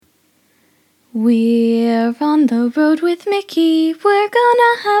We're on the road with Mickey, we're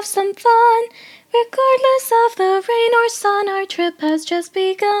gonna have some fun. Regardless of the rain or sun, our trip has just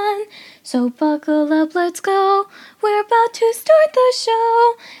begun. So buckle up, let's go, we're about to start the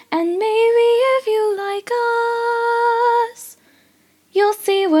show. And maybe if you like us, you'll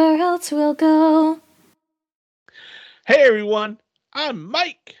see where else we'll go. Hey everyone, I'm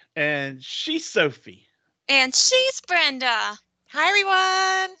Mike, and she's Sophie, And she's Brenda. Hi,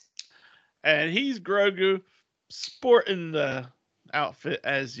 everyone. and he's Grogu, sporting the outfit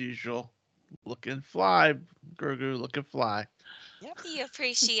as usual. Looking fly, Grogu, looking fly. Yep. He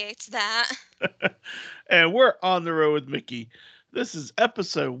appreciates that. And we're on the road with Mickey. This is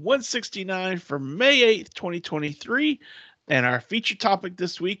episode 169 for May 8th, 2023. And our feature topic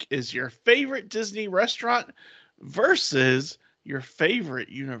this week is your favorite Disney restaurant versus your favorite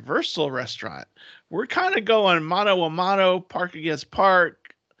Universal restaurant. We're kind of going mano a mano, park against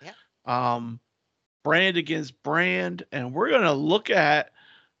park, Yep. um, brand against brand. And we're going to look at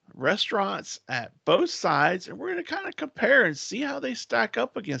restaurants at both sides and we're going to kind of compare and see how they stack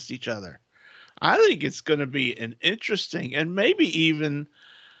up against each other. I think it's going to be an interesting and maybe even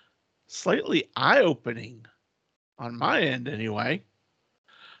slightly eye-opening on my end anyway.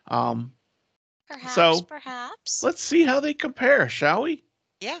 Um, Perhaps, so perhaps. let's see how they compare, shall we?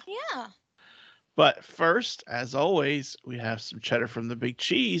 Yeah. Yeah. But first, as always, we have some cheddar from the big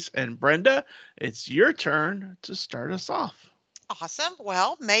cheese. And Brenda, it's your turn to start us off. Awesome.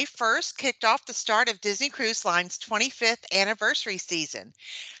 Well, May 1st kicked off the start of Disney Cruise Line's 25th anniversary season.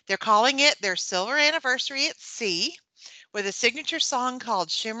 They're calling it their silver anniversary at sea with a signature song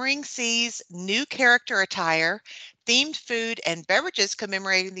called Shimmering Seas, new character attire, themed food and beverages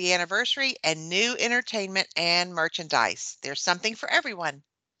commemorating the anniversary, and new entertainment and merchandise. There's something for everyone.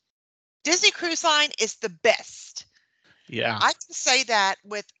 Disney Cruise Line is the best. Yeah. I can say that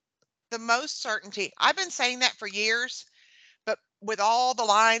with the most certainty. I've been saying that for years. But with all the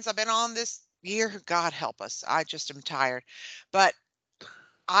lines I've been on this year, God help us, I just am tired. But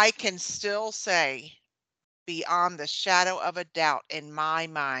I can still say, beyond the shadow of a doubt in my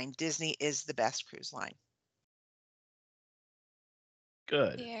mind, Disney is the best cruise line.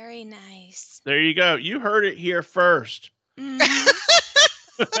 Good. Very nice. There you go. You heard it here first. Hmm.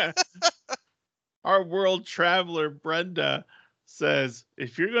 Our world traveler, Brenda, says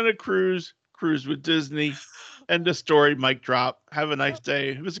if you're going to cruise, cruise with Disney. End of story, mic drop. Have a nice day.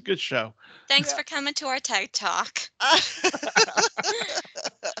 It was a good show. Thanks Yeah. for coming to our TED Talk.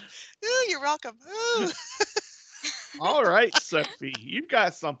 Ooh, you're welcome. Ooh. All right, Sophie, you've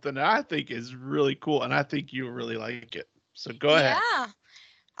got something that I think is really cool, and I think you'll really like it. So go ahead. Yeah.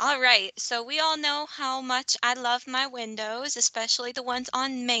 All right. So we all know how much I love my windows, especially the ones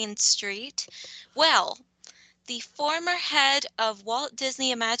on Main Street. Well, the former head of Walt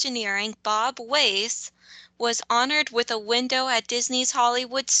Disney Imagineering, Bob Weiss, was honored with a window at Disney's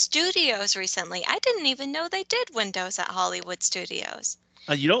Hollywood Studios recently. I didn't even know they did windows at Hollywood Studios.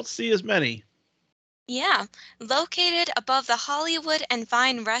 You don't see as many. Yeah, located above the Hollywood and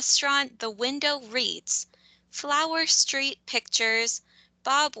Vine restaurant, the window reads, Flower Street Pictures,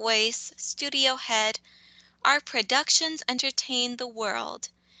 Bob Weiss, studio head, our productions entertain the world.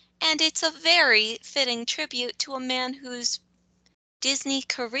 And it's a very fitting tribute to a man whose Disney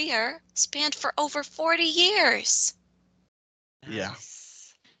career spanned for over 40 years. Yeah.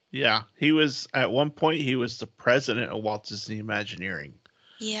 Nice. Yeah. He was, at one point, he was the president of Walt Disney Imagineering,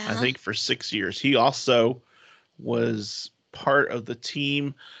 I Yeah, think for 6 years. He also was part of the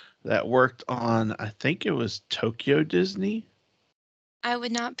team that worked on, I think it was Tokyo Disney I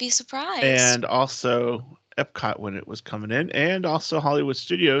would not be surprised. and also Epcot when it was coming in, and also Hollywood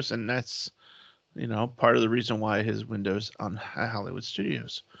Studios. And that's, part of the reason why his windows on Hollywood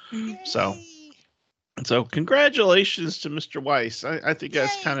Studios. Mm. So, Yay. so congratulations to Mr. Weiss. I think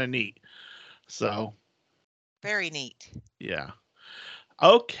that's Yay. kind of neat. So, Very neat. yeah.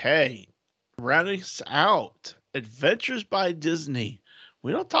 Okay. Rounding us out, Adventures by Disney.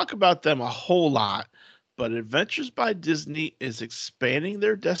 We don't talk about them a whole lot, but Adventures by Disney is expanding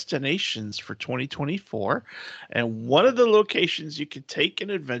their destinations for 2024. And one of the locations you can take an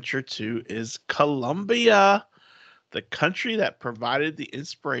adventure to is Colombia, the country that provided the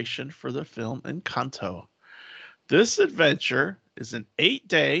inspiration for the film Encanto. This adventure is an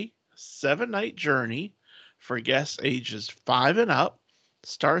 8-day, 7-night journey for guests ages 5 and up.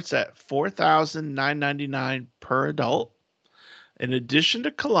 Starts at $4,999 per adult. In addition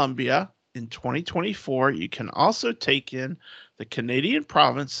to Colombia, in 2024, you can also take in the Canadian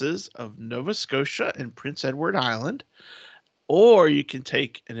provinces of Nova Scotia and Prince Edward Island, or you can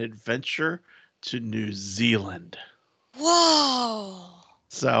take an adventure to New Zealand. Whoa!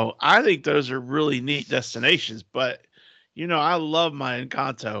 So I think those are really neat destinations. But I love my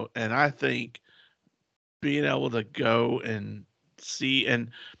Encanto, and I think being able to go and see,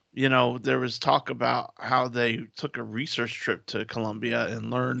 and there was talk about how they took a research trip to Colombia and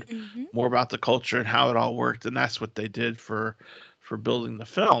learned Hmm. more about the culture and how it all worked, and that's what they did for building the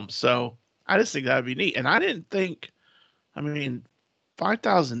film. So I just think that'd be neat. And I didn't think, I mean,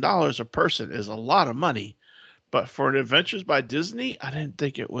 $5,000 a person is a lot of money, but for an Adventures by Disney, I didn't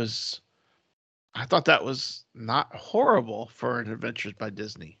think it was. I thought that was not horrible for an Adventures by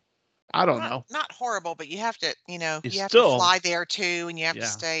Disney. I don't Not know. not horrible, but you have to, It's you have to still, fly there too, and you have to yeah,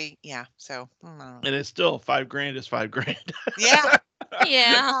 stay. Yeah. So I don't know. and it's still 5 grand is 5 grand. Yeah.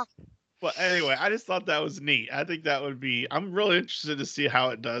 Yeah. But anyway, I just thought that was neat. I think that would be. I'm really interested to see how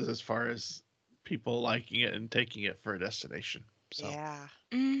it does as far as people liking it and taking it for a destination. So, Yeah.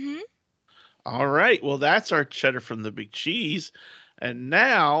 Hmm. all right. Well, that's our cheddar from the big cheese, and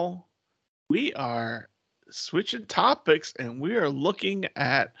now we are switching topics, and we are looking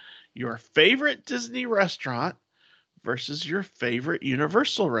at your favorite Disney restaurant versus your favorite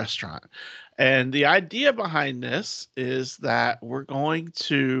Universal restaurant. And the idea behind this is that we're going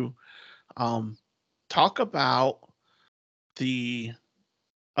to um, talk about the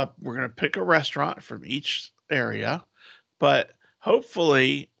we're going to pick a restaurant from each area, but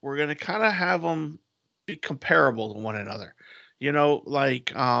hopefully we're going to kind of have them be comparable to one another.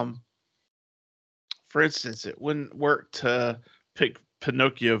 Like for instance, it wouldn't work to pick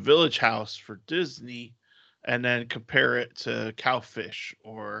Pinocchio Village House for Disney and then compare it to Cowfish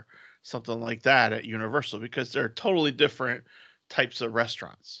or something like that at Universal, because they're totally different types of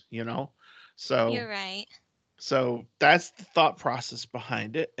restaurants. So You're right. so that's the thought process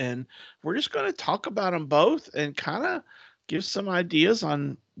behind it. And we're just going to talk about them both and kind of give some ideas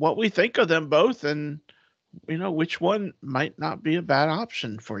on what we think of them both, and which one might not be a bad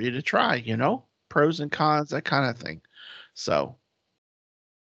option for you to try, pros and cons, that kind of thing. So,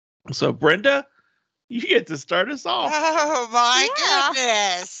 so Brenda, you get to start us off. Oh my Yeah.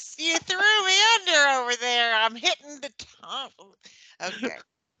 goodness. You threw me under over there. I'm hitting the top. Okay.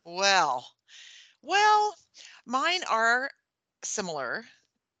 Well, well, mine are similar.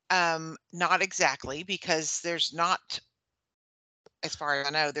 Not exactly, because there's not, as far as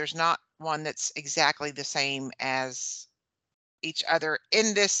I know, there's not one that's exactly the same as each other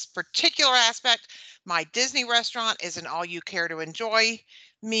in this particular aspect. My Disney restaurant is an all you care to enjoy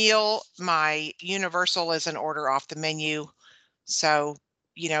meal. My Universal is an order off the menu. So,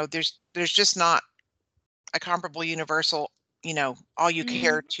 there's just not a comparable Universal, all you Hmm.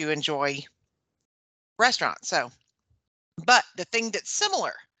 care to enjoy restaurant. So, but the thing that's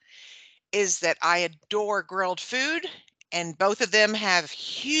similar is that I adore grilled food, and both of them have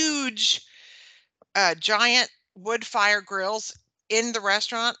huge, giant wood fire grills in the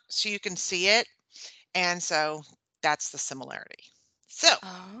restaurant so you can see it. And so that's the similarity. So,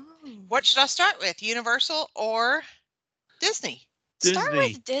 Oh. what should I start with? Universal or Disney? Start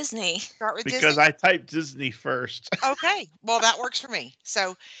Disney, with Disney. Start with because Disney? I typed Disney first. Okay. Well, that works for me.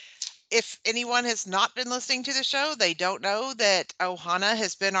 So, if anyone has not been listening to the show, they don't know that Ohana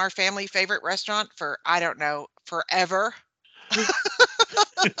has been our family favorite restaurant for, I don't know, forever.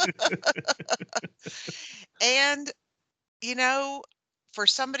 And, you know, for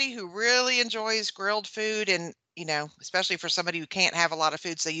somebody who really enjoys grilled food, and, especially for somebody who can't have a lot of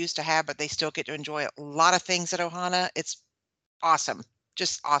foods they used to have, but they still get to enjoy a lot of things at Ohana, it's awesome.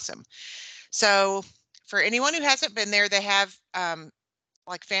 Just awesome. So, for anyone who hasn't been there, they have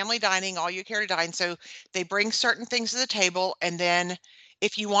like family dining, all you care to dine. So they bring certain things to the table, and then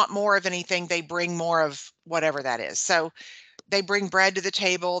if you want more of anything, they bring more of whatever that is. So they bring bread to the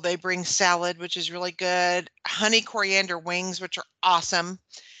table, they bring salad, which is really good, honey coriander wings, which are awesome,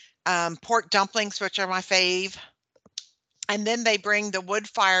 pork dumplings, which are my fave, and then they bring the wood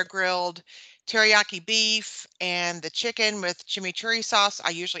fire grilled teriyaki beef and the chicken with chimichurri sauce.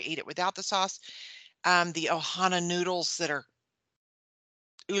 I usually eat it without the sauce. The Ohana noodles that are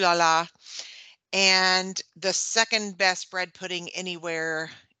ooh la la, and the second best bread pudding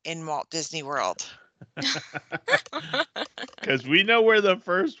anywhere in Walt Disney World. Because we know where the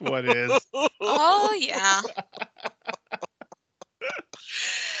first one is. Oh, yeah.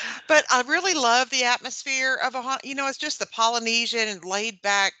 But I really love the atmosphere of a it's just the Polynesian and laid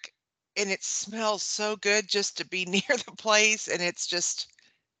back, and it smells so good just to be near the place, and it's just,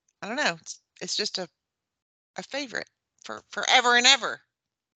 I don't know, it's just a favorite for forever and ever.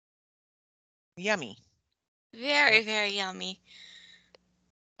 Yummy. Very, very yummy.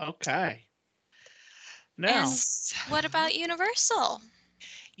 Okay. And Now, what about Universal?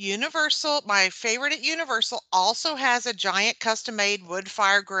 Universal, my favorite at Universal, also has a giant custom-made wood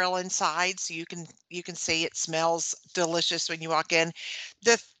fire grill inside, so you can see it smells delicious when you walk in.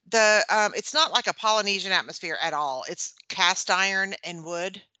 It's not like a Polynesian atmosphere at all. It's cast iron and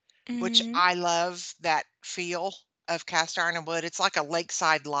wood, which Mhm. I love that feel of cast iron and wood. It's like a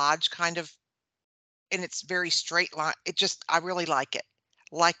lakeside lodge kind of, and it's very straight line. I really like it.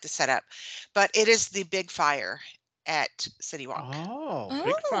 Like the setup, but it is the big fire at City Walk. Oh,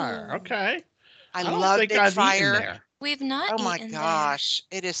 Big Fire. Oh, Okay. I I don't love think Big I've eaten Fire. there. we've not Oh my eaten there. gosh,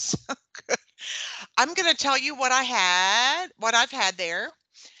 it is so good. I'm gonna tell you what I've had there.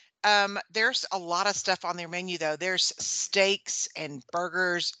 There's a lot of stuff on their menu though. There's steaks and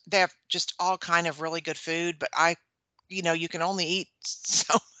burgers. They have just all kind of really good food, but you can only eat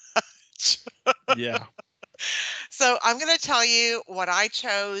so much. Yeah. So I'm gonna tell you what I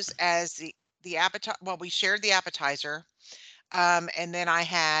chose as the appetizer. Well, we shared the appetizer, and then I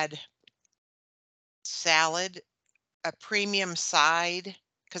had salad, a premium side,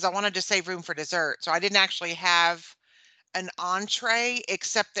 because I wanted to save room for dessert. So I didn't actually have an entree,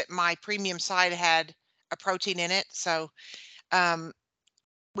 except that my premium side had a protein in it. So um,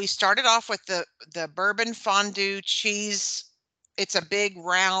 we started off with the bourbon fondue cheese. It's a big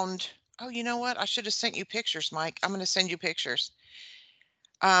round. Oh, you know what? I should have sent you pictures, Mike. I'm going to send you pictures.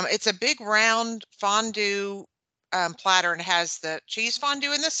 It's a big round fondue platter and has the cheese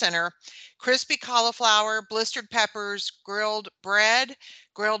fondue in the center, crispy cauliflower, blistered peppers, grilled bread,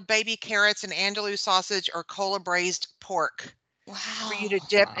 grilled baby carrots, and andalou sausage or cola braised pork for you to Wow.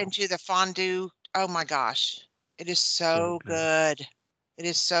 dip Wow. into the fondue. Oh my gosh, it is So so good. good. It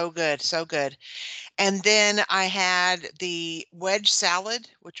is so good, so good. And then I had the wedge salad,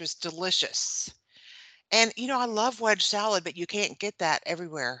 which was delicious. And I love wedge salad, but you can't get that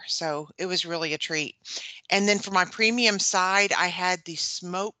everywhere. So it was really a treat. And then for my premium side, I had the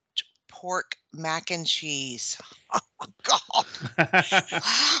smoked pork mac and cheese. Oh God,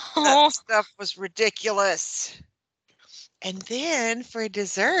 that Wow. stuff was ridiculous. And then for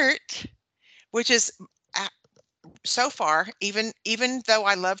dessert, which is a- so far, even though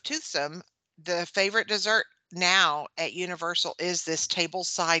I love toothsome, the favorite dessert now at Universal is this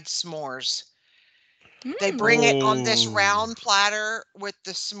tableside s'mores. They bring it Mm. on this Oh, round platter with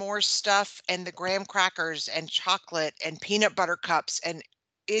the s'mores stuff and the graham crackers and chocolate and peanut butter cups, and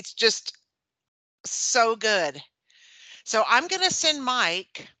it's just so good. So I'm going to send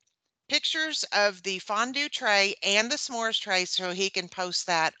Mike pictures of the fondue tray and the s'mores tray so he can post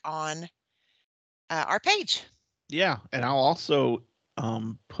that on our page. yeah. And I'll also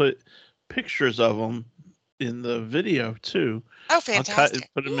put pictures of them in the video too. Oh, I'll cut and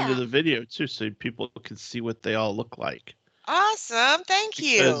fantastic. put them into Yeah. the video too, so people can see what they all look like. Awesome. Thank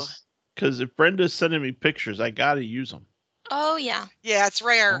you. Because if Brenda's sending me pictures, I gotta use them. Oh, yeah. Yeah, it's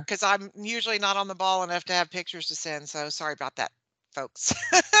rare Oh, because I'm usually not on the ball enough to have pictures to send. So sorry about that, folks.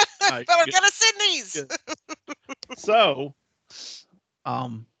 I But I'm good, going to send these. good. So,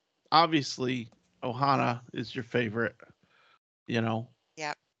 um, obviously, Ohana is your favorite. You know,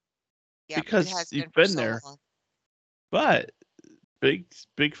 Yep. Yep. It because has been you've for been so there. long. But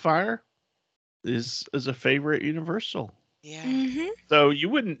Big Fire is a favorite Universal. Yeah. Mhm. So you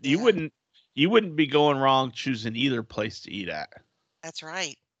Yeah. wouldn't be going wrong choosing either place to eat at. That's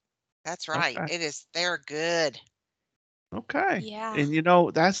right. That's right. Okay. It is. They're good. Okay. Yeah. And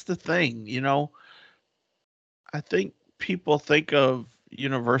that's the thing, I think people think of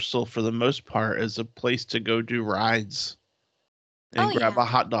Universal for the most part as a place to go do rides Oh, and grab yeah. a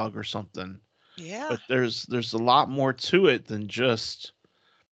hot dog or something. Yeah. But there's a lot more to it than just,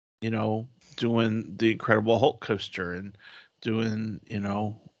 you know, doing the Incredible Hulk coaster and doing,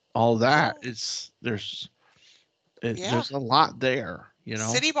 all that. Yeah. Yeah. There's a lot there.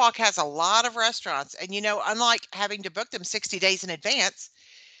 City Walk has a lot of restaurants. And, unlike having to book them 60 days in advance,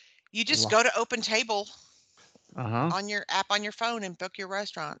 you A just lot. go to Open Table Uh-huh. on your app on your phone and book your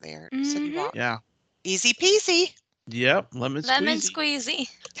restaurant there at City Mhm. Walk. Yeah. Easy peasy. Yep. Lemon Lemon squeezy. squeezy.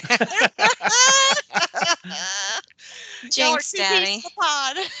 Y'all are Jinx, two peas in Daddy. the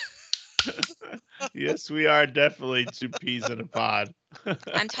pod. Yes, we are definitely two peas in a pod.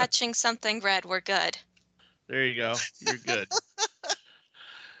 I'm touching something red. We're good. There you go. You're good.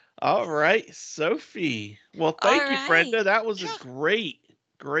 All right, Sophie. Well, All thank you, right. Brenda. That was a Yeah. great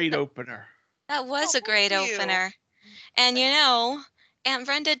opener. That was Oh, a thank great you. opener. And Aunt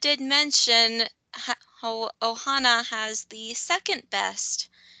Brenda did mention how Ohana has the second best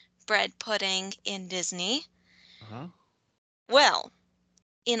bread pudding in Disney. Uh-huh. Well,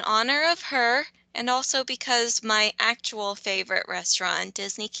 in honor of her, and also because my actual favorite restaurant,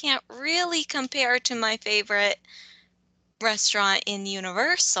 Disney, can't really compare to my favorite restaurant in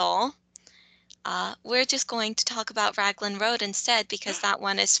Universal, we're just going to talk about Raglan Road instead because that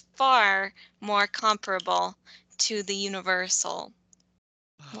one is far more comparable to the Universal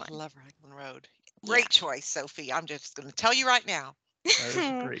Oh, one. love Raglan Road. Yeah. Great choice, Sophie. I'm just going to tell you right now. That is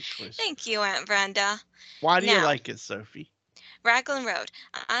a great choice. Thank you, Aunt Brenda. Why do you Now- like it, Sophie? Raglan Road.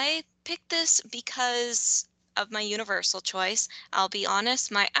 I picked this because of my Universal choice. I'll be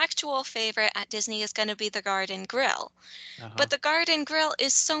honest, my actual favorite at Disney is going to be the Garden Grill. Uh-huh. But the Garden Grill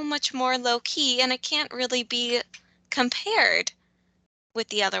is so much more low-key, and it can't really be compared with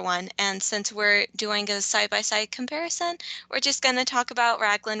the other one. And since we're doing a side-by-side comparison, we're just going to talk about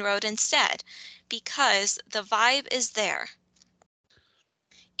Raglan Road instead, because the vibe is there.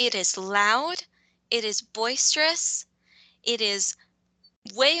 It is loud, it is boisterous, it is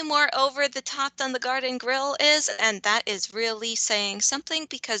way more over the top than the Garden Grill is, and that is really saying something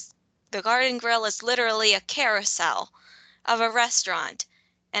because the Garden Grill is literally a carousel of a restaurant,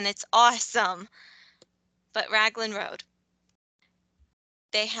 and it's awesome. But Raglan Road,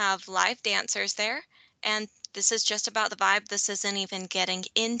 they have live dancers there, and this is just about the vibe. This isn't even getting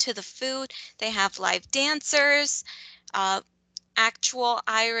into the food. They have live dancers, actual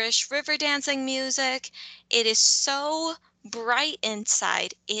Irish river dancing music. It is so bright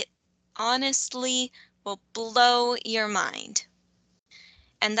inside. It honestly will blow your mind.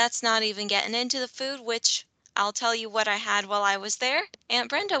 And that's not even getting into the food, which I'll tell you what I had while I was there. Aunt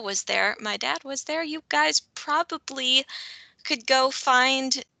Brenda was there. My dad was there. You guys probably could go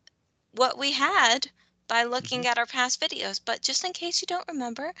find what we had by looking at our past videos. But just in case you don't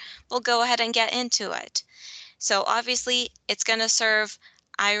remember, we'll go ahead and get into it. So obviously it's going to serve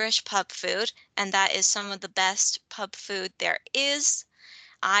Irish pub food, and that is some of the best pub food there is.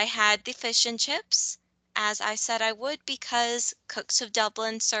 I had the fish and chips, as I said I would, because Cooks of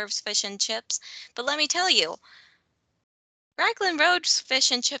Dublin serves fish and chips. But let me tell you, Raglan Road's fish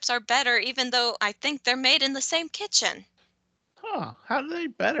and chips are better, even though I think they're made in the same kitchen. Huh. How do they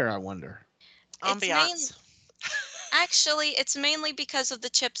better, I wonder? Ambiance. Actually, it's mainly because of the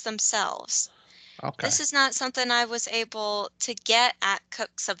chips themselves. Okay. This is not something I was able to get at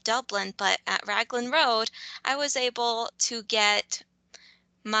Cooks of Dublin, but at Raglan Road, I was able to get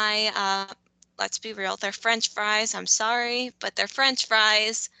my, let's be real, they're French fries. I'm sorry, but they're French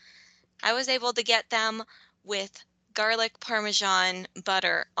fries. I was able to get them with garlic Parmesan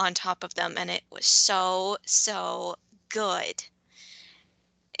butter on top of them, and it was so, so good.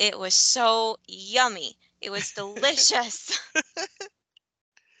 It was so yummy. It was delicious.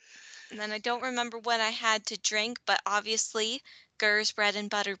 And then I don't remember what I had to drink, but obviously Gurr's bread and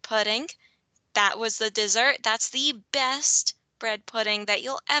butter pudding. That was the dessert. That's the best bread pudding that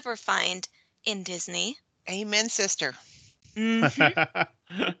you'll ever find in Disney. Amen, sister.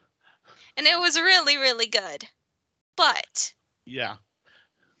 Mm-hmm. And it was really, really good. But Yeah,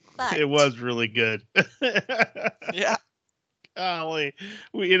 but it was really good. Yeah. Golly.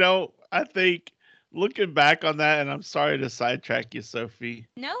 I think looking back on that, and I'm sorry to sidetrack you, Sophie,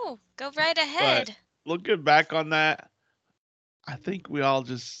 no, go right but ahead. looking back on that, I think we all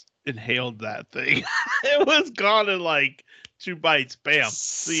just inhaled that thing. It was gone in like 2 bites. Bam.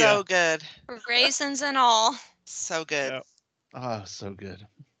 See ya. So good. Raisins and all. So good. Yep. Oh, so good.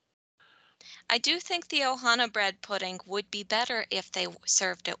 I do think the Ohana bread pudding would be better if they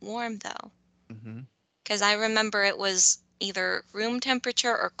served it warm though. Hmm. Because I remember it was either room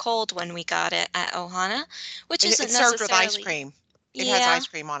temperature or cold when we got it at Ohana, which isn't It's served with ice necessarily. cream. It Yeah, has ice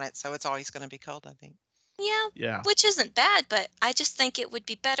cream on it, so it's always going to be cold, I think. yeah, Yeah. which isn't bad, but I just think it would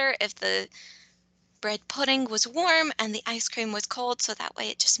be better if the bread pudding was warm and the ice cream was cold, so that way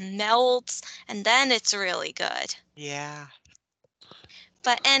it just melts and then it's really good. Yeah.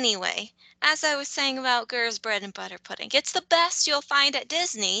 But anyway, as I was saying about Gurr's bread and butter pudding, it's the best you'll find at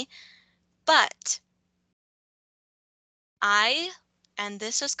Disney, but and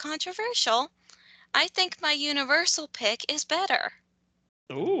this is controversial, I think my Universal pick is better.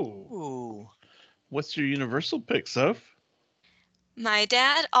 Ooh. Ooh. What's your universal pick, Soph? My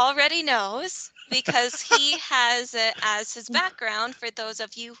dad already knows because he has it as his background for those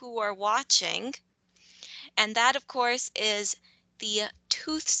of you who are watching. And that, of course, is the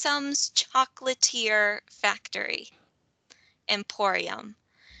Toothsome's Chocolatier Factory Emporium.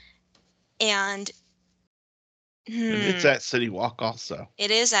 And And it's at City Walk also.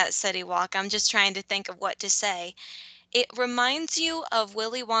 it is at City Walk. I'm just trying to think of what to say. It reminds you of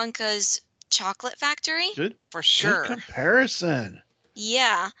Willy Wonka's Chocolate Factory. Good. For sure. Good comparison.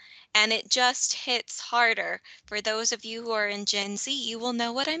 Yeah, and it just hits harder. For those of you who are in Gen Z, you will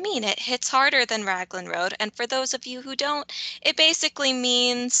know what I mean. It hits harder than Raglan Road. And for those of you who don't, it basically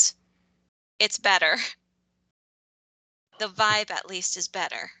means it's better. the vibe at least is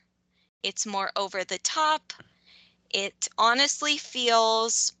better. It's more over the top. It honestly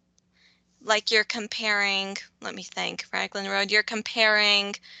feels like you're comparing, let me think, Raglan Road, you're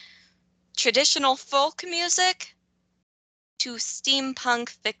comparing traditional folk music to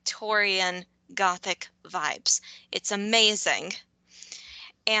steampunk Victorian Gothic vibes. It's amazing.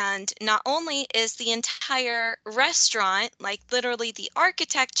 And not only is the entire restaurant, like literally the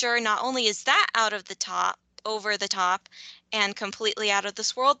architecture, not only is that over the top, and completely out of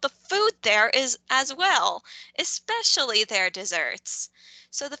this world, the food there is as well, especially their desserts.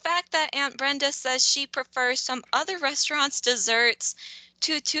 So the fact that Aunt Brenda says she prefers some other restaurants' desserts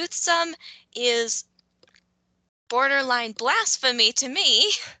to Toothsome is borderline blasphemy to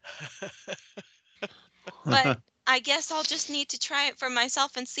me. But I guess I'll just need to try it for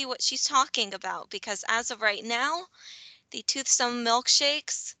myself and see what she's talking about, because as of right now, the Toothsome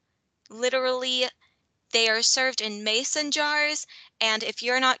milkshakes, literally, they are served in mason jars, and if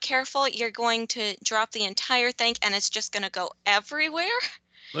you're not careful, you're going to drop the entire thing and it's just going to go everywhere.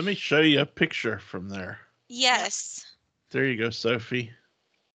 Let me show you a picture from there. Yes. There you go, Sophie.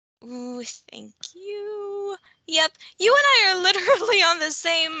 Ooh, thank you. Yep, you and I are literally on the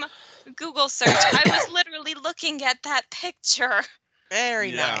same Google search. I was literally looking at that picture.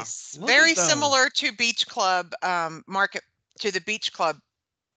 Very Yeah. nice. Look Very at those. similar to Beach Club market, to the Beach Club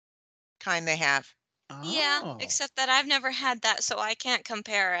kind they have. Yeah, Oh, except that I've never had that, so I can't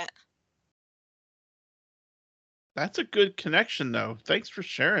compare it. that's a good connection, though. Thanks for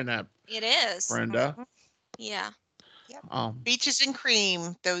sharing that, It is. Brenda. Mhm. Yeah. Beaches and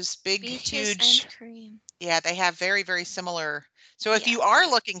cream, those big, Beaches huge. and cream. Yeah, they have very, very similar. So if Yeah. you are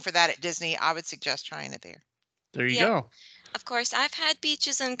looking for that at Disney, I would suggest trying it there. There you Yep. go. Of course, I've had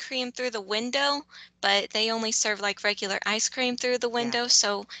beaches and cream through the window, but they only serve like regular ice cream through the window,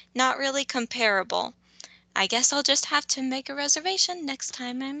 so not really comparable. I guess I'll just have to make a reservation next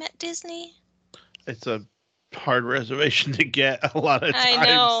time I'm at Disney. It's a hard reservation to get a lot of times. I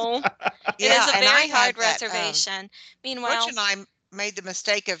know. It is a and I very had hard that, reservation. Butch Meanwhile, and I made the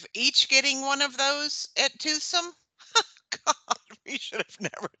mistake of each getting one of those at Toothsome. God, we should have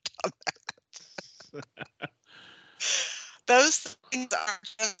never done that. Those things are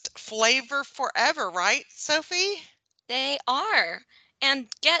just flavor forever, right, Sophie? they are. And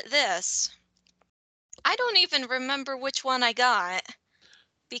get this, I don't even remember which one I got,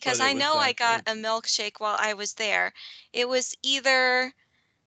 because But it I was know I that got good. a milkshake while I was there. It was either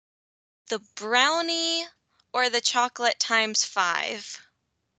the brownie or the chocolate times 5.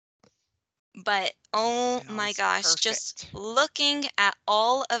 But oh my Sounds gosh, just perfect. looking at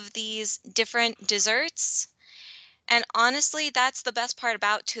all of these different desserts. And honestly, that's the best part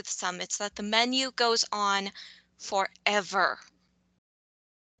about Toothsome. It's that the menu goes on forever.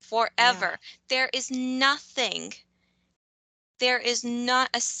 Forever. There is nothing, there is not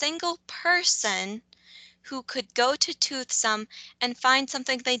a single person who could go to Toothsome and find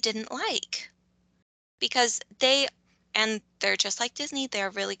something they didn't like. Because they're just like Disney, they're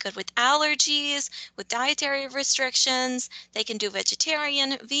really good with allergies, with dietary restrictions. They can do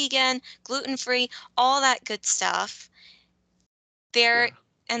vegetarian, vegan, gluten-free, all that good stuff. Yeah.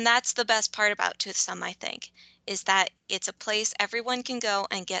 And that's the best part about Toothsome, I think, is that it's a place everyone can go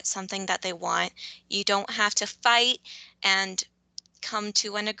and get something that they want. You don't have to fight and come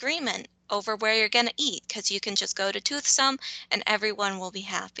to an agreement over where you're going to eat, because you can just go to Toothsome and everyone will be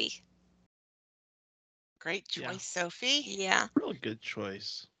happy. Great Yeah. choice, Sophie. Yeah. Really good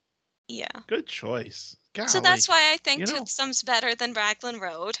choice. Yeah. Good choice. Golly. So that's why I think you know, Toothsome's better than Raglan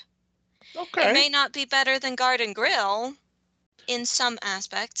Road. Okay. It may not be better than Garden Grill. In some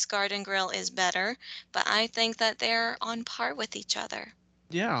aspects, Garden Grill is better, but I think that they're on par with each other.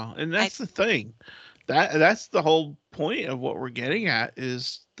 Yeah, and that's the thing. That's the whole point of what we're getting at,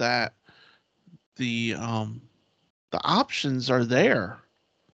 is that the options are there.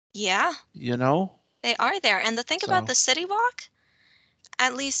 Yeah, You know? they are there. And the thing about So the City Walk,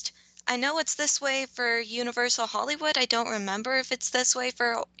 at least I know it's this way for Universal Hollywood. I don't remember if it's this way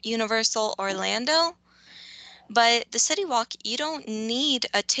for Universal Orlando. But the City Walk, you don't need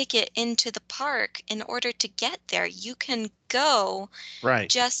a ticket into the park in order to get there. You can go right.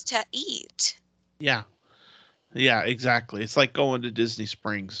 just to eat. Yeah. Yeah, exactly. It's like going to Disney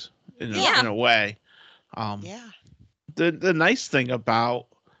Springs in Yeah. a way. Yeah. The nice thing about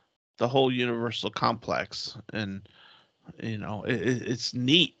the whole Universal complex, and it's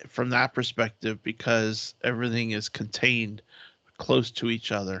neat from that perspective, because everything is contained close to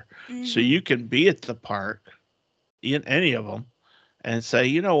each other. So Mhm. you can be at the park in any of them and say,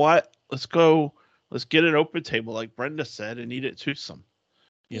 you know what, let's get an open table like Brenda said and eat at Toothsome,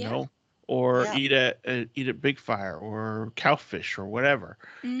 you Yeah. know, or Yeah. eat at Big Fire or Cowfish or whatever.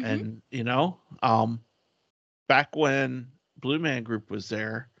 Hmm. And back when Blue Man Group was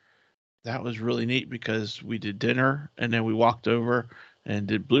there, that was really neat because we did dinner and then we walked over and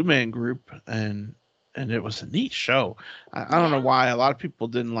did Blue Man Group, and it was a neat show. I don't know Yeah. why a lot of people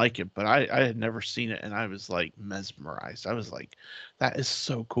didn't like it, but I had never seen it and I was like mesmerized. I was like, that is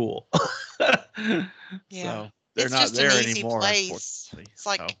so cool. Yeah. So they're It's not just an there easy anymore, place. unfortunately. It's So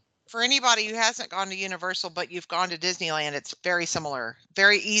like for anybody who hasn't gone to Universal, but you've gone to Disneyland, it's very similar.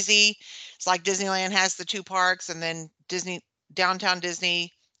 Very easy. It's like Disneyland has the two parks and then downtown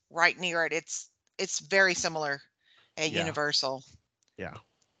Disney right near it. It's very similar at yeah, Universal. yeah,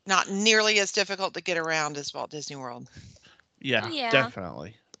 Not nearly as difficult to get around as Walt Disney World. yeah, Yeah.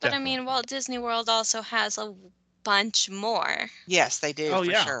 definitely, But I mean, definitely. Walt Disney World also has a bunch more. Yes, they do Oh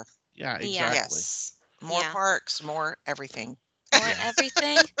for yeah, sure. yeah, Yeah. exactly. Yes. More Yeah. parks, more everything. More Yeah.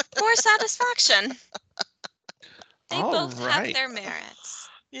 everything, more satisfaction. They All both have right, their merits.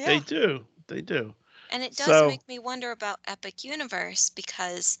 they Yeah. do, they do. And it does So make me wonder about Epic Universe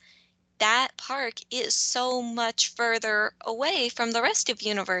because that park is so much further away from the rest of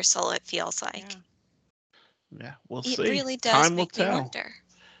Universal, it feels Yeah. like. yeah, we'll It see. really does Time will make me tell. wonder.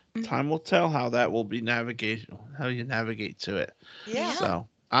 Mhm. Time will tell how that will be navigated, how you navigate to it. Yeah. Yeah. So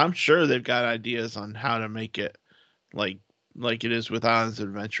I'm sure they've got ideas on how to make it like like it is with Islands of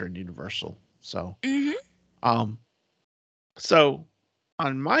Adventure and Universal. So Mhm. um so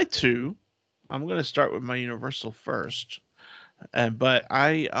on my two, I'm gonna start with my Universal first. And but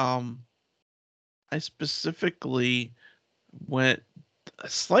I specifically went a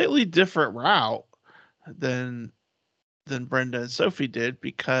slightly different route than Brenda and Sophie did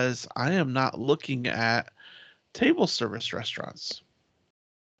because I am not looking at table service restaurants.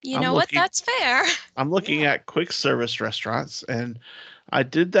 You I'm know what? looking That's fair. I'm looking Yeah. at quick service restaurants, and I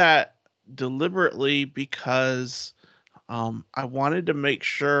did that deliberately because I wanted to make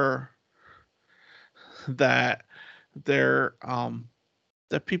sure that there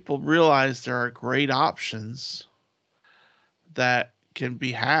that people realize there are great options that can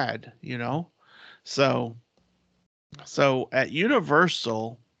be had, you know. So at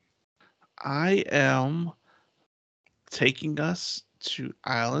Universal, I am taking us to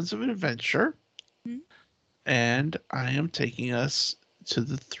Islands of Adventure, Mhm. and I am taking us to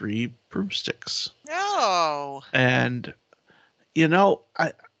the Three Broomsticks. Oh. And you know,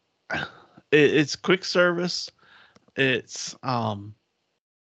 it's quick service. It's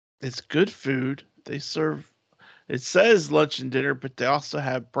good food. They serve. It says lunch and dinner, but they also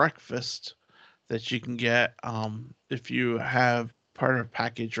have breakfast that you can get if you have part of a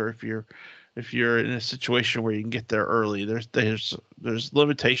package or if you're in a situation where you can get there early. There's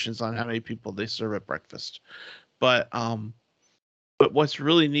limitations on how many people they serve at breakfast. But what's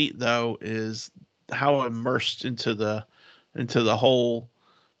really neat though is how immersed into the whole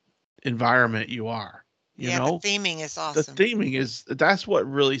environment you are. You Yeah, the know, theming is the awesome. theming is that's what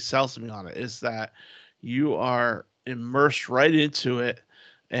really sells me on it is that you are immersed right into it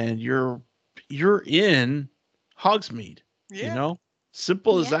and you're in Hogsmeade, you Yeah. know?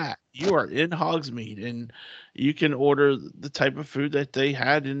 Simple as Yeah. that. You are in Hogsmeade and you can order the type of food that they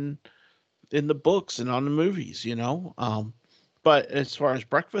had in the books and on the movies, you know? But as far as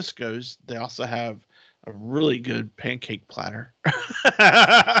breakfast goes, they also have a really good pancake platter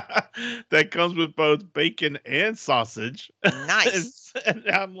that comes with both bacon and sausage. and, Nice. and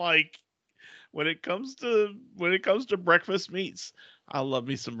I'm like, when it comes to breakfast meats, I love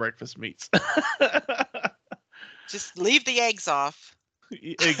me some breakfast meats. Just leave the eggs off.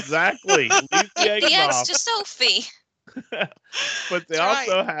 Exactly. Leave the Give the eggs eggs off. to Sophie. But That's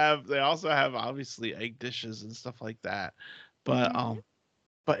right. they also have obviously egg dishes and stuff like that. But Mhm.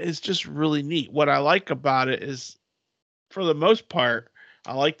 it's just really neat. What I like about it is for the most part,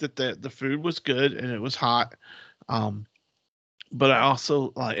 I like that the food was good and it was hot. Um, but I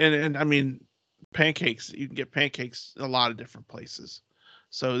also like and I mean pancakes. You can get pancakes a lot of different places,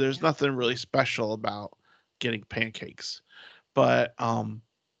 so there's Yeah. nothing really special about getting pancakes. But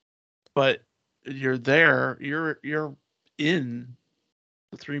but you're there. You're in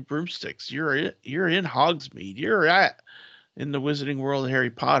the Three Broomsticks. You're in Hogsmeade. You're at in the Wizarding World of Harry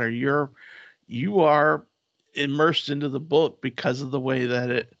Potter. You are immersed into the book because of the way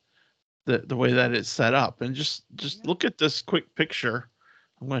that the way that it's set up. And just Yeah. look at this quick picture.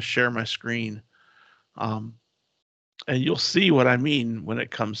 I'm going to share my screen, um, and you'll see what I mean when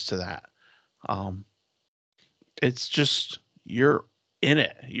it comes to that. Um, it's just you're in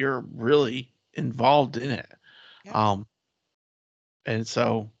it. You're really involved in it, Yeah. um, and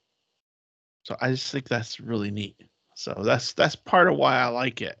so I just think that's really neat. So that's part of why I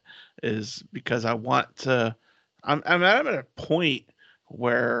like it, is because I want to. I'm at a point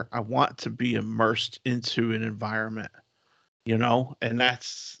where I want to be immersed into an environment, and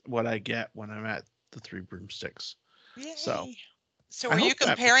that's what I get when I'm at the Three Broomsticks. So Yay. So I were you hope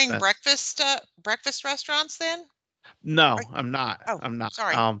that makes comparing sense. breakfast restaurants then? No, Or- I'm not. oh, I'm not.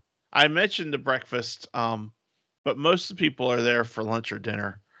 sorry. I mentioned the breakfast, but most of the people are there for lunch or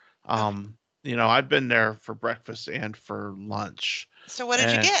dinner. Okay. I've been there for breakfast and for lunch. So what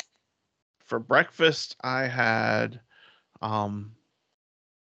did you And get? for breakfast, um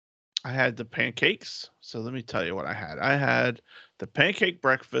I had the pancakes. So let me tell you what I had. I had the pancake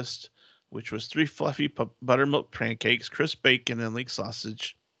breakfast, which was three fluffy buttermilk pancakes, crisp bacon, and leek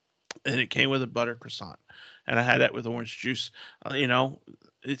sausage, and it came with a butter croissant. And I had that with orange juice.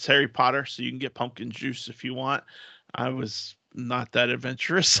 It's Harry Potter, so you can get pumpkin juice if you want. I was not that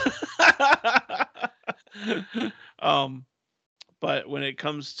adventurous. um, but when it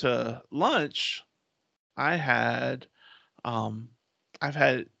comes to lunch, I had um, I've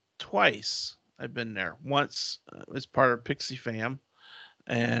had it twice. I've been there once as part of Pixie Fam,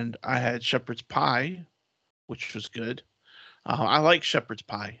 and I had shepherd's pie, which was good. I like shepherd's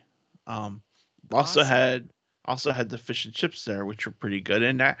pie. Um, also Awesome. had also had the fish and chips there, which were pretty good,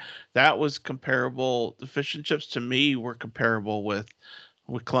 and that was comparable. The fish and chips to me were comparable with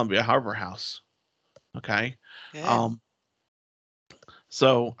Columbia Harbor House. Okay, Good. um,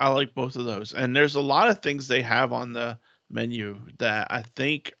 so I like both of those, and there's a lot of things they have on the menu that I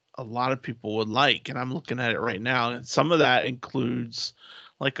think a lot of people would like, and I'm looking at it right now, and some of that includes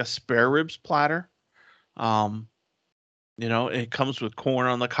like a spare ribs platter. Um, it comes with corn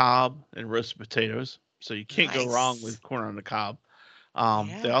on the cob and roasted potatoes, so you can't go wrong Nice. with corn on the cob.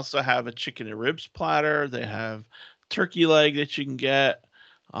 They Yeah. also have a chicken and ribs platter. They have turkey leg that you can get.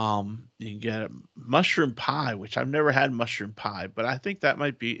 You can get a mushroom pie, which I've never had mushroom pie, but I think that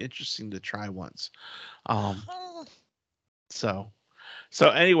might be interesting to try once. Um, Oh, so so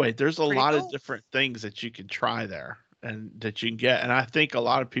anyway, there's a pretty lot of cool. different things that you can try there and that you can get, and I think a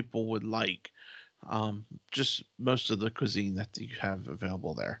lot of people would like just most of the cuisine that you have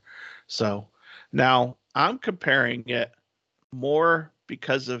available there. So now I'm comparing it more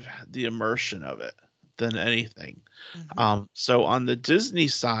because of the immersion of it than anything. Hmm. So on the Disney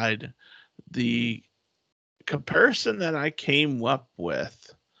side, the comparison that I came up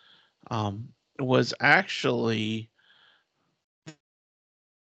with was actually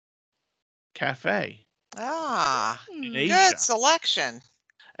cafe Ah, in Hmm. good Asia. selection.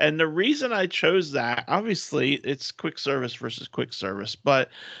 And the reason I chose that, obviously, it's quick service versus quick service, but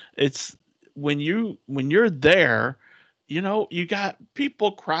it's when you're there, you got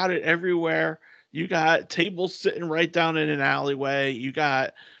people crowded everywhere. You got tables sitting right down in an alleyway. You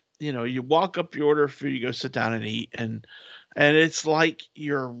walk up, you order food, you go sit down and eat, and it's like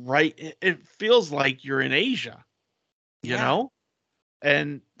you're right. It feels like you're in Asia, you Yeah. know.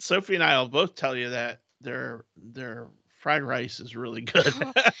 And Sophie and I will both tell you that their fried rice is really good.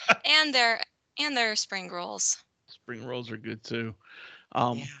 and their spring rolls. Spring rolls are good too.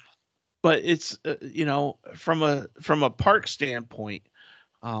 Yeah. Um, but it's from a park standpoint,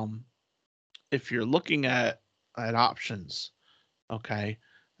 um, if you're looking at options, okay,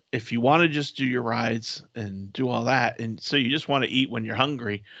 if you want to just do your rides and do all that, and so you just want to eat when you're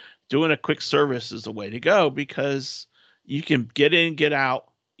hungry, doing a quick service is the way to go because you can get in, get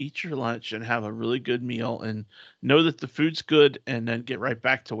out, eat your lunch, and have a really good meal, and know that the food's good, and then get right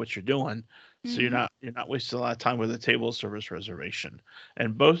back to what you're doing. So you're Hmm. not wasting a lot of time with a table service reservation.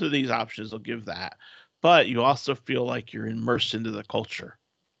 And both of these options will give that, but you also feel like you're immersed into the culture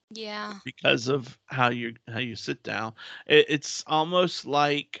Yeah. because of how you sit down. It's almost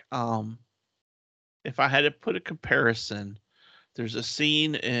like if I had to put a comparison, there's a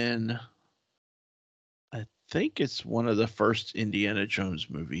scene in I think it's one of the first Indiana Jones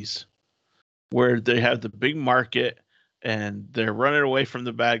movies where they have the big market and they're running away from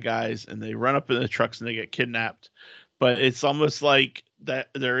the bad guys and they run up in the trucks and they get kidnapped. But it's almost like that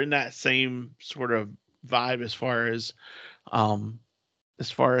they're in that same sort of vibe um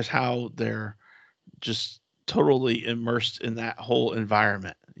as far as how they're just totally immersed in that whole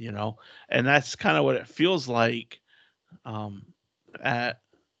environment. And that's kind of what it feels like um,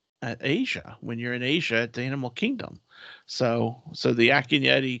 at Asia when you're in Asia at the Animal Kingdom. So the Yak and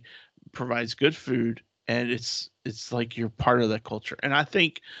Yeti provides good food, and it's like you're part of the culture. And I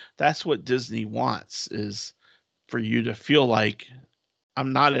think that's what Disney wants is for you to feel like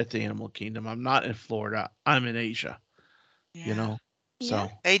I'm not at the Animal Kingdom. I'm not in Florida. I'm in Asia. You Yeah. know. Yeah.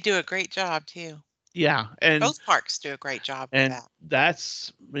 So They do a great job too. yeah, and Both parks do a great job with and that.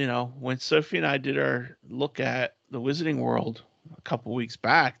 that's when Sophie and I did our look at the Wizarding World a couple weeks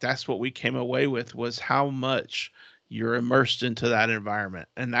back, that's what we came away with, was how much you're immersed into that environment.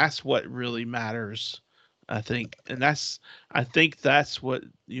 And that's what really matters, I think. And I think that's what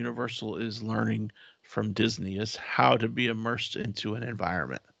Universal is learning from Disney, is how to be immersed into an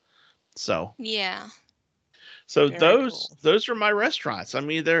environment. So Yeah. so Very those cool. those are my restaurants. I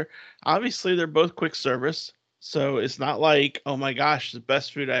mean, they're both quick service. So it's not like, oh my gosh, the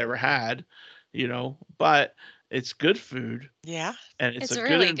best food I ever had, but it's good food Yeah. and it's It's a good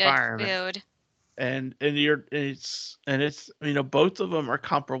really good environment, food. and it's both of them are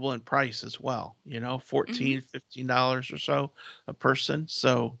comparable in price as well, Hmm. 14 $15 or so a person.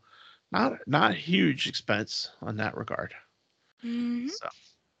 So not huge expense on that regard. Hmm. So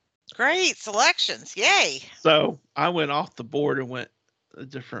Great selections. Yay. so I went off the board and went a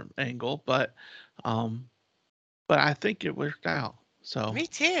different angle, um but I think it worked out. So, Me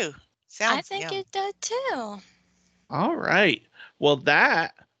too. I Sounds think yum. it did too. all right. Well,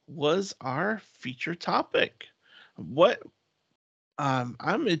 that was our feature topic. What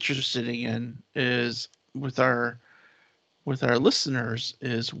I'm interested in is, with our listeners,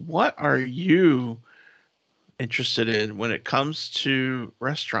 is what are you interested in when it comes to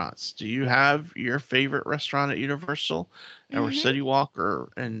restaurants? Do you have your favorite restaurant at Universal or Hmm. City Walk,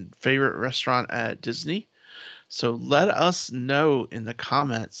 and favorite restaurant at Disney? So let us know in the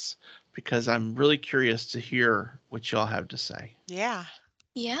comments, because I'm really curious to hear what y'all have to say. Yeah,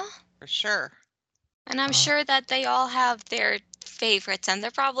 Yeah. for sure. And I'm Uh, sure that they all have their favorites, and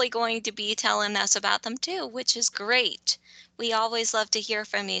they're probably going to be telling us about them too, which is great. We always love to hear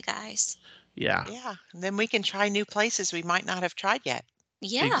from you guys. yeah, Yeah. And then we can try new places we might not have tried yet.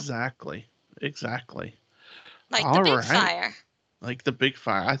 Yeah, exactly. Exactly. like the All big right. fire. Like the big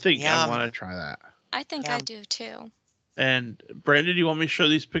fire. I think I Yum. want to try that. I think I Yum. do too. And Brandon, do you want me to show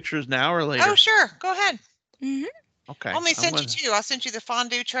these pictures now or Oh, later? sure. Go ahead. Hmm. I Okay. only I'm sent you going to. two. I'll send you the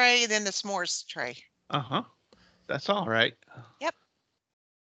fondue tray and then the s'mores tray. Uh-huh. That's all right. Yep.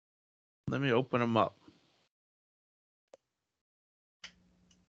 Let me open them up.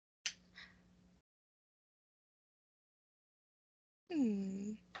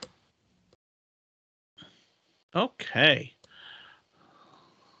 Hmm. Okay.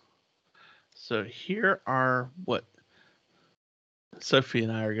 So here are what Sophie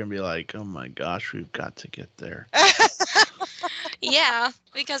and I are going to be like, oh my gosh, we've got to get there. Yeah,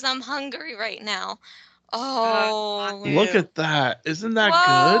 because I'm hungry right now. I Oh, Look do. at that. Isn't that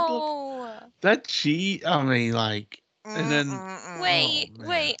good? Look, whoa. that cheese. I mean, like, and then, oh Wait, man.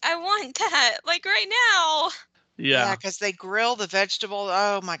 wait, I want that, like right now. Yeah, Yeah. because they grill the vegetable.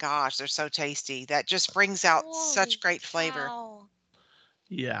 Oh my gosh, they're so tasty. That just brings out such Holy great flavor. cow.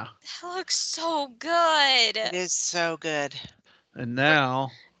 Yeah. That looks so good. It is so good. And What?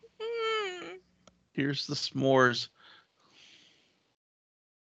 now Mm, here's the s'mores.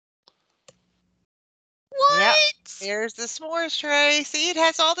 Yep. what? Here's the s'mores tray. See, it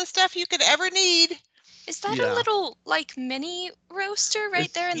has all the stuff you could ever need. Is that a Yeah. little, like, mini roaster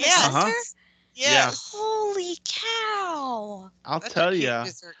right there It's, in the center? uh-huh. Yes. Yeah. Yes. Holy cow. I'll Such a tell cute you.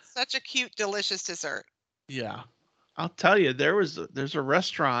 dessert. Such a cute, delicious dessert. Yeah. I'll tell you, there's a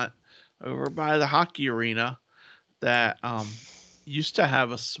restaurant over by the hockey arena that used to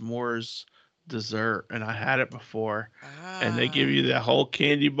have a s'mores dessert, and I had it before. And they give Ah. you the whole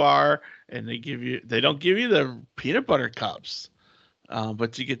candy bar, and they don't give you the peanut butter cups,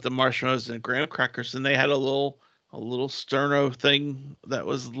 but you get the marshmallows and graham crackers. And they had a little sterno thing that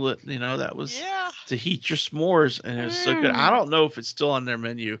was lit, that was Yeah. to heat your s'mores, and it was so good. I Mm. don't know if it's still on their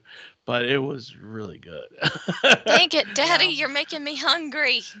menu, but it was really good. Dang it, Daddy, Yum. you're making me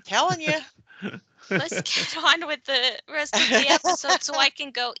hungry. Telling you. Let's get on with the rest of the episode so I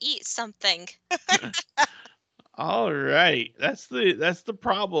can go eat something. All right. That's the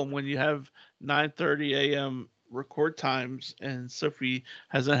problem when you have 9:30 a.m. record times and Sophie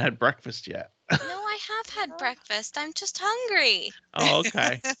hasn't had breakfast yet. No, I have had breakfast. I'm just hungry. Oh,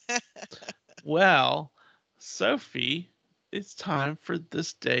 okay. Well, Sophie, it's time for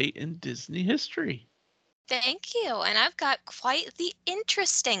this day in Disney history. Thank you. And I've got quite the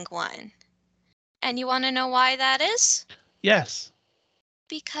interesting one. And you want to know why that is? Yes.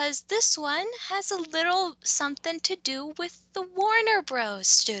 Because this one has a little something to do with the Warner Bros.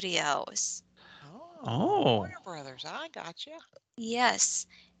 Studios. Oh, Oh. Warner Brothers. I gotcha. Yes,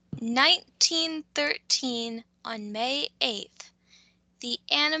 1913 on May 8th. The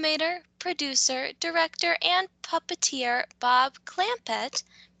animator, producer, director, and puppeteer Bob Clampett,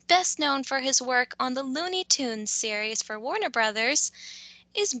 best known for his work on the Looney Tunes series for Warner Brothers,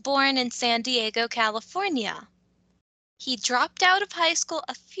 is born in San Diego, California. He dropped out of high school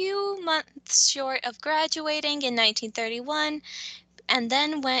a few months short of graduating in 1931 and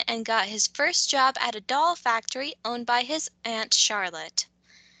then went and got his first job at a doll factory owned by his Aunt Charlotte.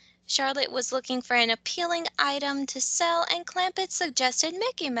 Charlotte was looking for an appealing item to sell, and Clampett suggested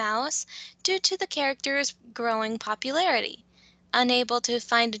Mickey Mouse due to the character's growing popularity. Unable to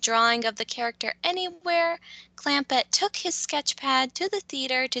find a drawing of the character anywhere, Clampett took his sketch pad to the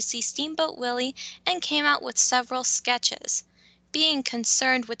theater to see Steamboat Willie and came out with several sketches. Being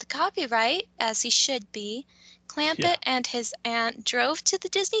concerned with the copyright, as he should be, Clampett and his aunt drove to the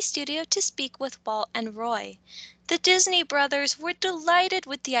Disney studio to speak with Walt and Roy. The Disney brothers were delighted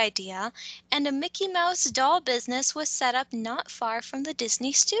with the idea, and a Mickey Mouse doll business was set up not far from the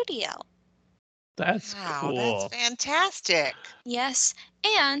Disney studio. That's Wow, cool. that's fantastic. Yes,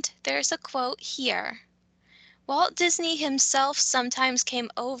 and there's a quote here. Walt Disney himself sometimes came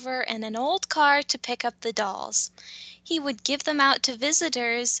over in an old car to pick up the dolls. He would give them out to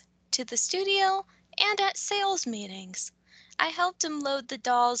visitors to the studio and at sales meetings. I helped him load the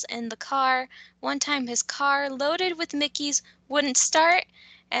dolls in the car. One time his car, loaded with Mickeys, wouldn't start,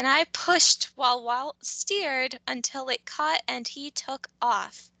 and I pushed while Walt steered until it caught and he took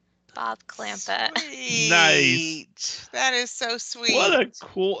off. Bob Clampett. Sweet. Nice. That is so sweet. What a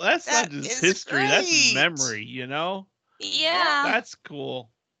cool, that's That not just is history, that's great. memory, you know? Yeah. That's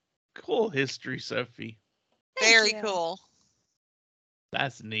cool. Cool history, Sophie. Thank Very you. cool.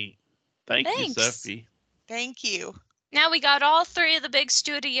 That's neat. Thank you, Thanks. Sophie. Thank you. Now we got all three of the big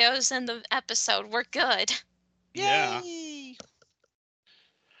studios in the episode. We're good. Yeah. Yay.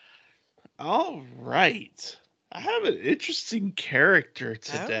 All right. I have an interesting character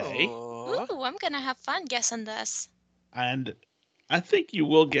today, Oh. Ooh, I'm going to have fun guessing this. and I think you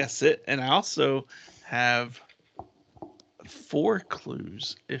will guess it. And I also have 4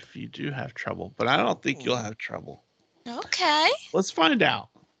 clues if you do have trouble, but I don't think you'll have trouble. Okay. Let's find out.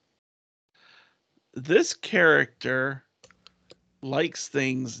 This character likes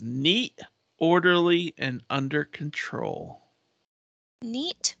things neat, orderly, and under control.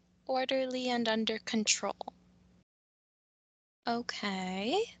 Neat, orderly, and under control.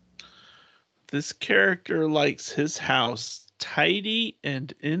 Okay. This character likes his house tidy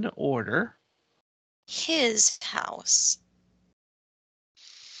and in order. His house.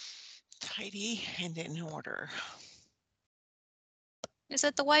 Tidy and in order. Is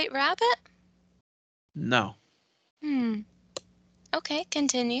it the White Rabbit? No. Okay,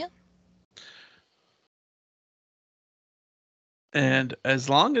 continue. And as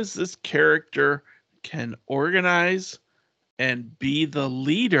long as this character can organize and be the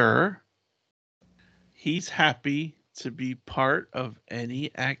leader, he's happy to be part of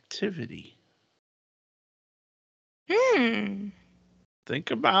any activity.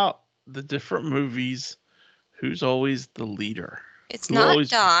 Think about the different movies. Who's always the leader? It's Who not always-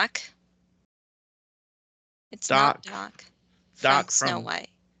 Doc. It's not Doc. Doc. Doc From Snow from- White.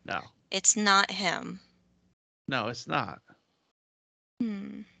 No. It's not him. No, it's not.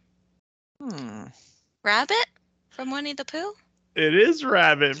 Rabbit from Winnie the Pooh? It is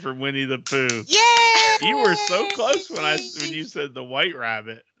Rabbit from Winnie the Pooh. Yay! You were so close when you said the White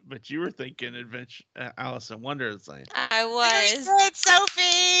Rabbit, but you were thinking Adventure Alice in Wonderland. I Very was. good,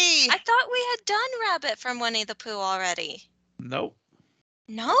 Sophie. I thought we had done Rabbit from Winnie the Pooh already. Nope.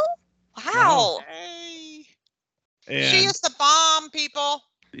 No? Wow. Hey. And She is the bomb, people.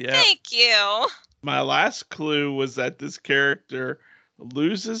 yeah, Thank you. my last clue was that this character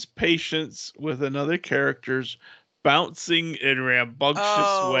loses patience with another character's bouncing in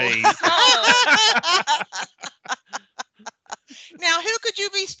rambunctious ways. Oh. Now, who could you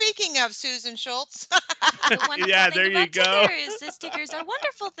be speaking of, Susan Schultz? The wonderful Yeah, thing there you about go. Stickers. The stickers are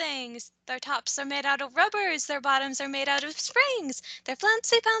wonderful things. Their tops are made out of rubbers. Their bottoms are made out of springs. They're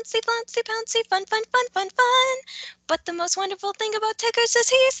flouncy, bouncy, flouncy, bouncy, fun, fun, fun, fun, fun. But the most wonderful thing about Tickers is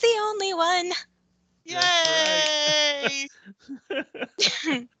he's the only one. Yay!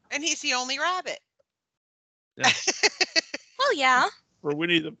 And he's the only rabbit. Well, yeah. For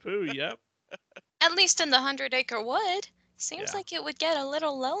Winnie the Pooh, yep. At least in the 100-acre wood. Seems Yeah. like it would get a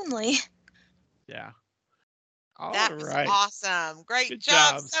little lonely. Yeah. All That was right. awesome. Great Good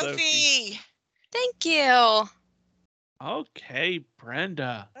job, job, Sophie. Thank you. Okay,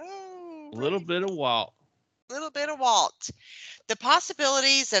 Brenda. Oh, A little bit of Walt. little bit of Walt. The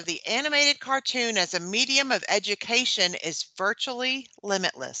possibilities of the animated cartoon as a medium of education is virtually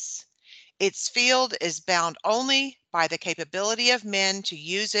limitless. Its field is bound only by the capability of men to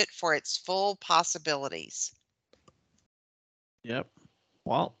use it for its full possibilities. Yep.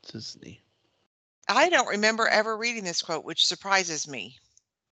 Walt Disney. I don't remember ever reading this quote, which surprises me.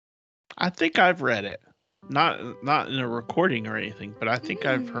 I think I've read it. Not in a recording or anything, but I think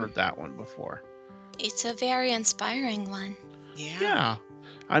I've Mm. heard that one before. It's a very inspiring one. Yeah.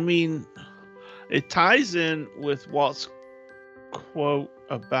 I mean, it ties in with Walt's quote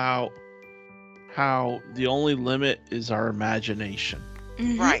about how the only limit is our imagination.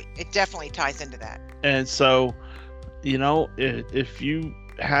 Mhm. Right. It definitely ties into that. And so, you know, if you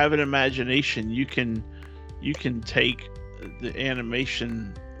have an imagination, you can take the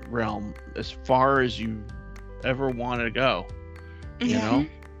animation realm as far as you ever want to go, you Mhm. know?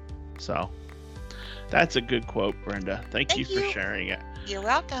 So that's a good quote, Brenda. Thank you Thank for you. sharing it. You're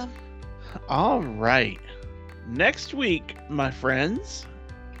welcome. All right. Next week, my friends,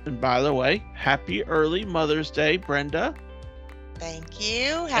 and by the way, happy early Mother's Day, Brenda. Thank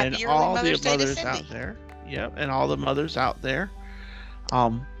you. And Happy early all Mother's the Day to mothers Cindy. out there. Yep, and all the mothers out there.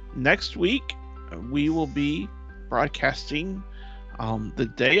 Next week, we will be broadcasting the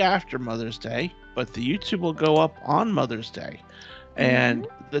day after Mother's Day, but the YouTube will go up on Mother's Day. And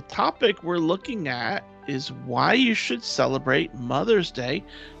the topic we're looking at is why you should celebrate Mother's Day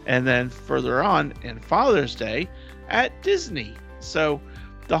and then further on in Father's Day at Disney. So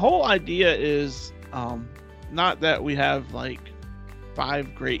the whole idea is not that we have like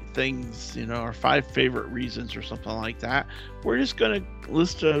 5 great things, you know, or 5 favorite reasons or something like that. We're just going to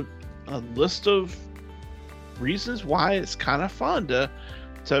list a list of reasons why it's kind of fun to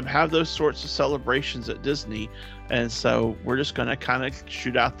have those sorts of celebrations at Disney. And so we're just going to kind of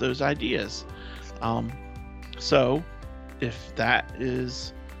shoot out those ideas. So if that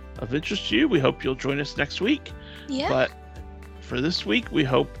is of interest to you, we hope you'll join us next week. Yeah. But for this week, we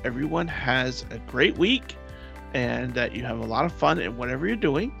hope everyone has a great week and that you have a lot of fun in whatever you're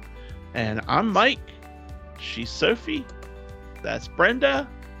doing. And I'm Mike. She's Sophie. That's Brenda.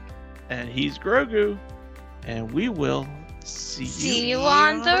 And he's Grogu. And we will see you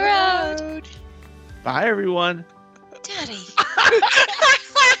on the road. Bye, everyone. Daddy.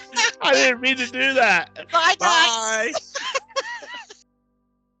 I didn't mean to do that. Bye, guys. Bye.